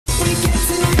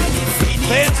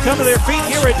come to their feet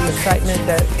here at the excitement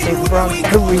that they brought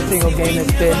every single game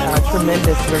has been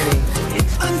tremendous for me.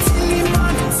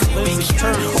 Lindsay's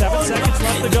turn, 7 seconds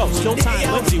left to go. Still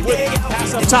time. Lindsay with it.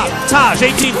 Pass up top. Taj,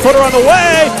 18-footer on the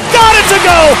way. Got it to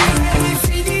go!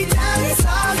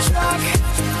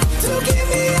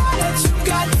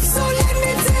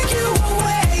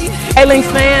 Hey,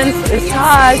 Lynx fans, it's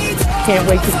Taj. Can't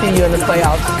wait to see you in the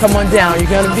playoffs. Come on down. You're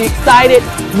going to be excited.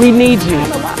 We need you.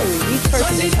 Each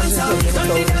person that comes into a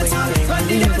Minnesota Lynx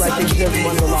game feels like they just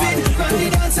won the lottery because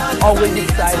it's always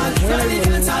exciting. Win or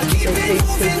lose,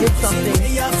 they get something.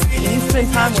 When you spend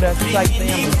time with us, it's like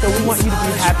family. So we want you to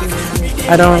be happy with you.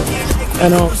 I don't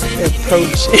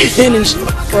approach and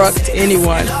instruct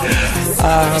anyone.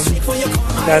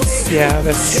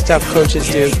 That's stuff coaches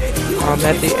do.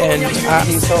 At the end,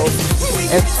 so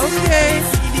it's okay.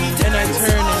 And I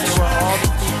turned and there were all the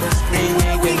people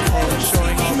screaming and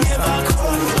showing all the signs.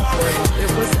 It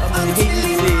was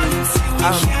amazing.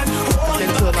 I've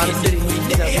been to a lot of city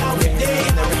meetings up here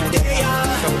and never had that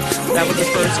happen. So that was the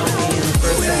first for me and the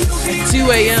first time. At 2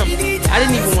 a.m. I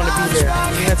didn't even want to be there.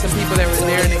 We had some people that were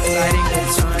there and exciting at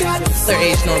times. Their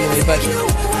age normally, but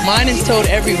mine is told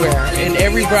everywhere in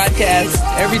every broadcast,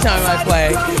 every time I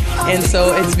play. And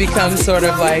so it's become sort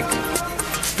of like,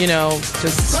 you know,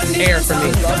 just air for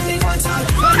me.